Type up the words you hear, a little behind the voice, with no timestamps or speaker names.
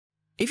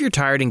If you're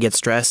tired and get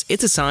stressed,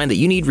 it's a sign that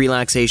you need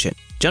relaxation.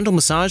 Gentle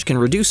massage can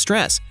reduce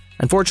stress.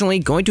 Unfortunately,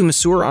 going to a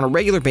masseur on a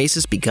regular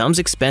basis becomes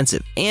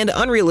expensive and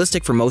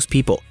unrealistic for most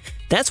people.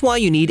 That's why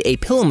you need a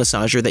pillow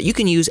massager that you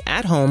can use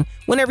at home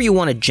whenever you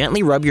want to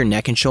gently rub your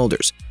neck and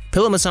shoulders.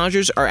 Pillow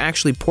massagers are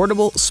actually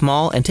portable,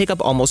 small, and take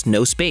up almost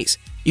no space.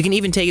 You can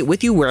even take it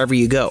with you wherever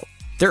you go.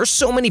 There are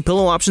so many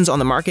pillow options on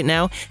the market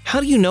now, how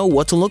do you know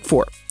what to look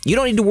for? You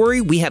don't need to worry,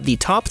 we have the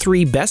top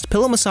 3 best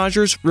pillow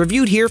massagers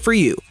reviewed here for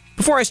you.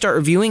 Before I start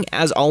reviewing,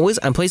 as always,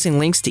 I'm placing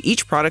links to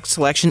each product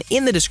selection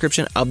in the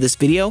description of this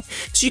video,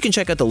 so you can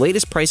check out the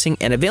latest pricing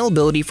and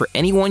availability for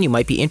anyone you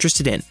might be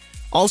interested in.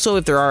 Also,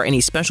 if there are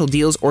any special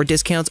deals or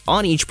discounts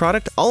on each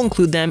product, I'll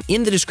include them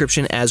in the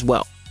description as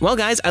well. Well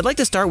guys, I'd like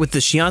to start with the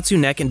Shiatsu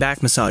neck and back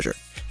massager.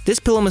 This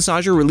pillow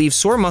massager relieves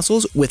sore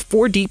muscles with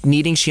 4 deep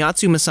kneading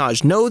Shiatsu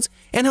massage nodes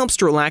and helps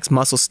to relax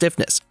muscle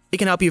stiffness. It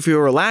can help you feel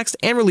relaxed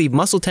and relieve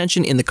muscle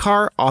tension in the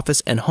car,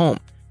 office, and home.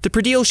 The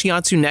Perdeal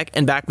Shiatsu neck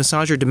and back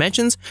massager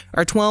dimensions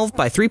are 12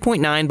 by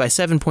 3.9 by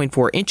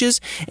 7.4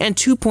 inches and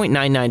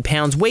 2.99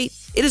 pounds weight.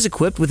 It is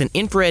equipped with an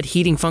infrared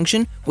heating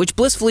function, which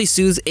blissfully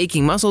soothes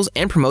aching muscles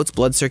and promotes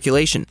blood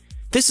circulation.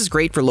 This is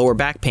great for lower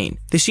back pain.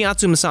 The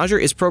Shiatsu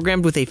massager is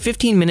programmed with a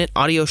 15-minute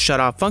audio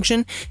shut-off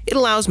function. It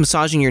allows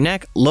massaging your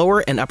neck, lower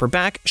and upper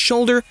back,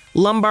 shoulder,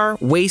 lumbar,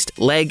 waist,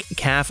 leg,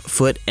 calf,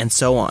 foot, and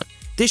so on.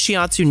 This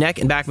Shiatsu neck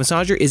and back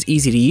massager is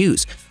easy to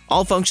use.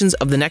 All functions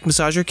of the neck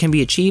massager can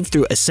be achieved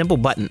through a simple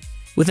button.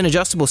 With an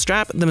adjustable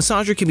strap, the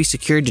massager can be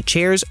secured to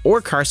chairs or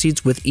car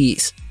seats with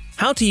ease.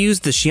 How to use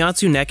the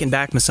Shiatsu neck and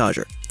back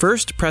massager.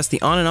 First, press the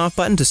on and off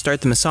button to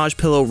start the massage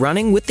pillow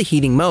running with the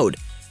heating mode.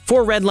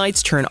 4 red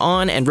lights turn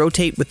on and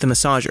rotate with the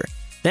massager.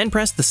 Then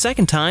press the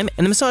second time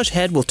and the massage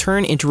head will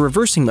turn into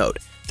reversing mode.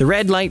 The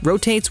red light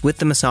rotates with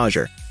the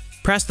massager.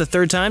 Press the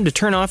third time to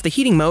turn off the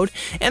heating mode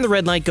and the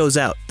red light goes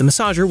out. The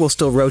massager will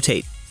still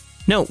rotate.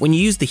 Note, when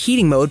you use the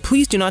heating mode,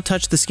 please do not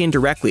touch the skin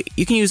directly.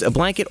 You can use a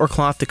blanket or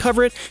cloth to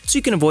cover it so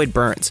you can avoid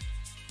burns.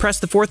 Press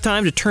the 4th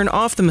time to turn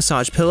off the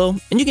massage pillow,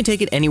 and you can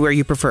take it anywhere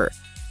you prefer.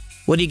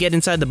 What do you get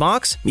inside the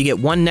box? You get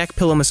 1 neck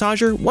pillow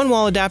massager, 1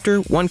 wall adapter,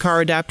 1 car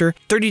adapter,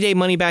 30-day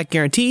money-back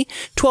guarantee,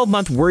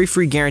 12-month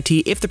worry-free guarantee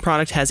if the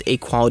product has a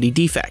quality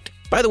defect.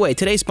 By the way,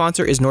 today's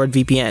sponsor is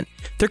NordVPN.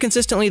 They're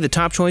consistently the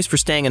top choice for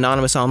staying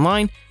anonymous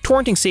online,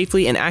 torrenting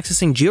safely, and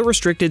accessing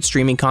geo-restricted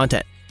streaming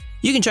content.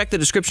 You can check the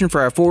description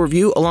for our full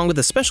review along with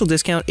a special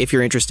discount if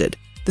you're interested.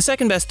 The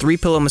second best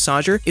 3-pillow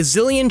massager is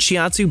Zyllion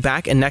Shiatsu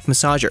back and neck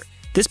massager.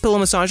 This pillow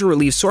massager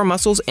relieves sore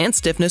muscles and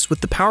stiffness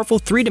with the powerful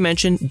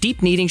 3-dimension,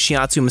 deep kneading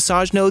Shiatsu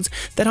massage nodes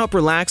that help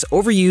relax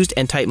overused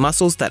and tight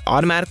muscles that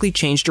automatically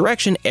change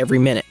direction every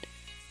minute.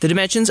 The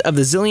dimensions of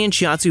the Zyllion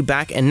Shiatsu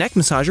back and neck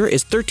massager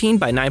is 13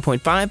 by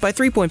 9.5 by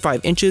 3.5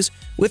 inches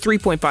with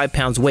 3.5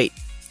 pounds weight.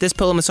 This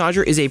pillow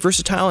massager is a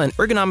versatile and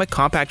ergonomic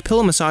compact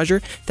pillow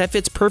massager that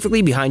fits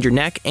perfectly behind your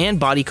neck and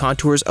body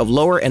contours of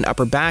lower and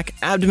upper back,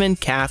 abdomen,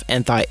 calf,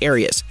 and thigh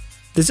areas.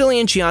 The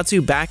Zyllion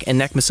Shiatsu back and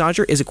neck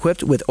massager is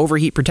equipped with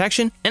overheat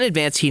protection and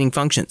advanced heating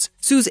functions.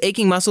 Soothes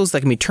aching muscles that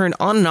can be turned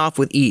on and off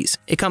with ease.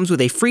 It comes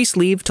with a free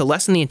sleeve to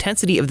lessen the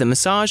intensity of the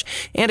massage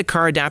and a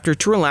car adapter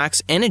to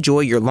relax and enjoy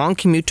your long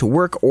commute to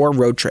work or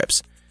road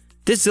trips.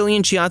 This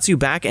Zyllion Shiatsu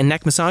back and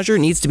neck massager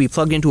needs to be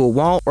plugged into a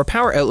wall or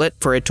power outlet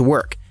for it to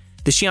work.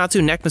 The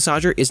Shiatsu neck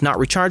massager is not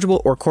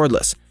rechargeable or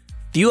cordless.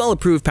 The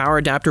UL-approved power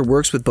adapter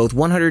works with both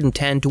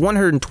 110 to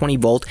 120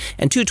 volt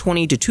and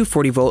 220 to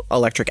 240 volt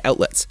electric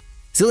outlets.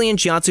 Zyllion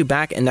Shiatsu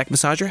back and neck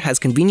massager has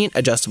convenient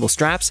adjustable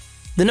straps.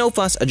 The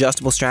no-fuss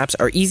adjustable straps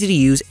are easy to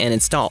use and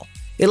install.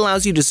 It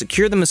allows you to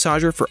secure the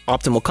massager for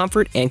optimal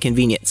comfort and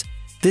convenience.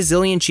 This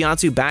Zyllion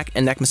Shiatsu back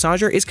and neck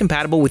massager is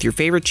compatible with your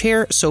favorite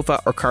chair,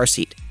 sofa, or car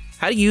seat.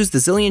 How to use the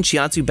Zyllion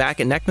Shiatsu back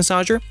and neck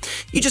massager?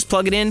 You just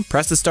plug it in,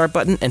 press the start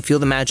button, and feel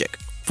the magic.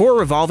 4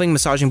 revolving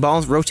massaging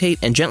balls rotate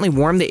and gently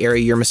warm the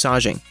area you're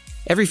massaging.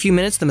 Every few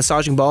minutes, the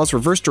massaging balls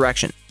reverse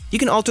direction. You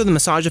can alter the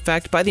massage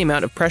effect by the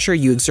amount of pressure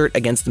you exert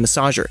against the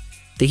massager.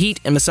 The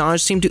heat and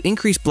massage seem to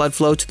increase blood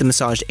flow to the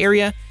massaged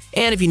area,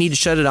 and if you need to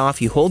shut it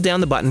off, you hold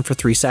down the button for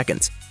 3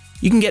 seconds.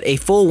 You can get a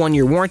full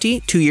 1-year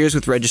warranty, 2 years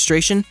with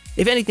registration.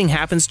 If anything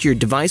happens to your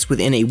device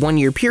within a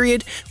 1-year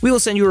period, we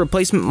will send you a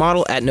replacement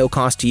model at no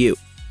cost to you.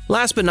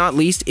 Last but not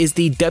least is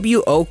the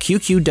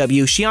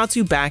WOQQW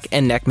Shiatsu back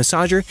and neck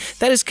massager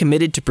that is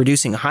committed to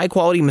producing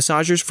high-quality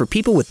massagers for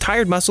people with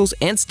tired muscles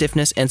and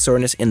stiffness and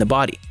soreness in the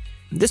body.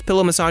 This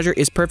pillow massager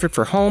is perfect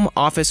for home,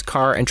 office,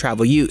 car, and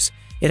travel use.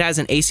 It has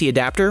an AC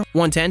adapter,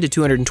 110 to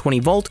 220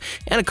 volt,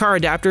 and a car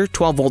adapter,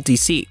 12 volt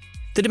DC.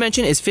 The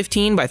dimension is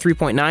 15 by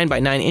 3.9 by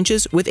 9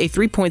 inches with a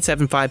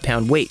 3.75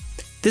 pound weight.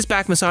 This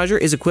back massager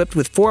is equipped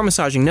with 4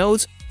 massaging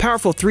nodes.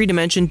 Powerful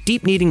 3-dimension,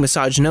 deep kneading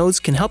massage nodes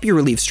can help you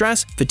relieve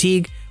stress,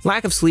 fatigue,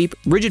 lack of sleep,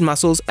 rigid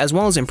muscles, as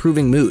well as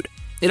improving mood.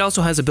 It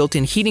also has a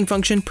built-in heating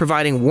function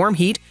providing warm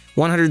heat,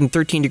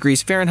 113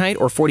 degrees Fahrenheit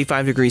or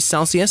 45 degrees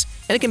Celsius,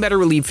 and it can better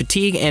relieve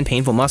fatigue and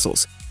painful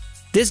muscles.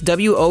 This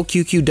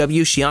WOQQW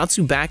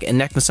Shiatsu back and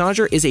neck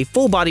massager is a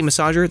full-body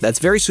massager that's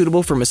very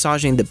suitable for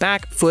massaging the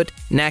back, foot,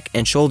 neck,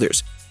 and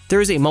shoulders. There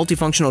is a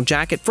multifunctional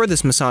jacket for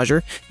this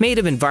massager made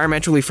of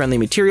environmentally friendly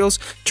materials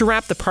to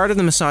wrap the part of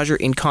the massager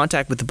in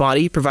contact with the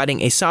body,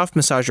 providing a soft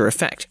massager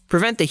effect.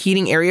 Prevent the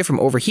heating area from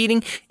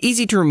overheating,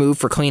 easy to remove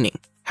for cleaning.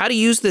 How to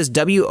use this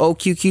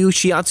WOQQW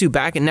Shiatsu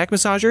back and neck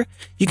massager?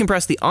 You can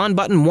press the on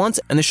button once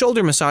and the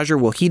shoulder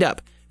massager will heat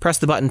up. Press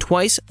the button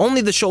twice,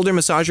 only the shoulder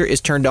massager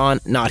is turned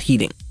on, not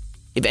heating.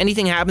 If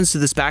anything happens to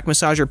this back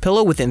massager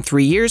pillow within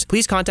 3 years,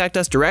 please contact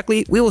us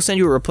directly. We will send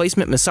you a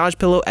replacement massage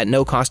pillow at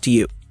no cost to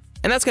you.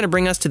 And that's going to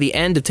bring us to the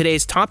end of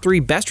today's top 3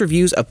 best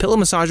reviews of pillow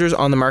massagers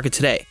on the market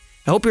today.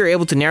 I hope you're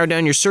able to narrow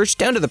down your search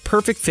down to the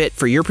perfect fit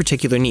for your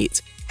particular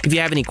needs. If you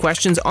have any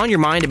questions on your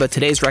mind about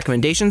today's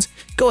recommendations,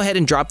 go ahead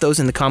and drop those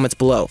in the comments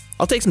below.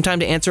 I'll take some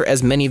time to answer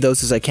as many of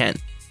those as I can.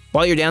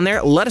 While you're down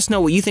there, let us know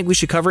what you think we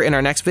should cover in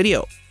our next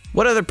video.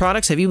 What other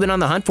products have you been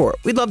on the hunt for?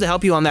 We'd love to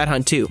help you on that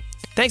hunt too.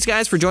 Thanks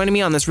guys for joining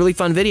me on this really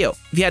fun video.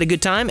 If you had a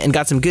good time and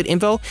got some good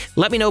info,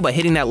 let me know by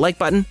hitting that like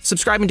button,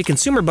 subscribing to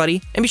Consumer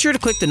Buddy, and be sure to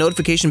click the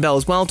notification bell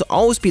as well to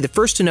always be the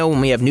first to know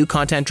when we have new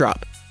content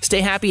drop. Stay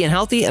happy and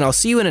healthy, and I'll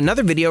see you in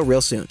another video real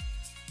soon.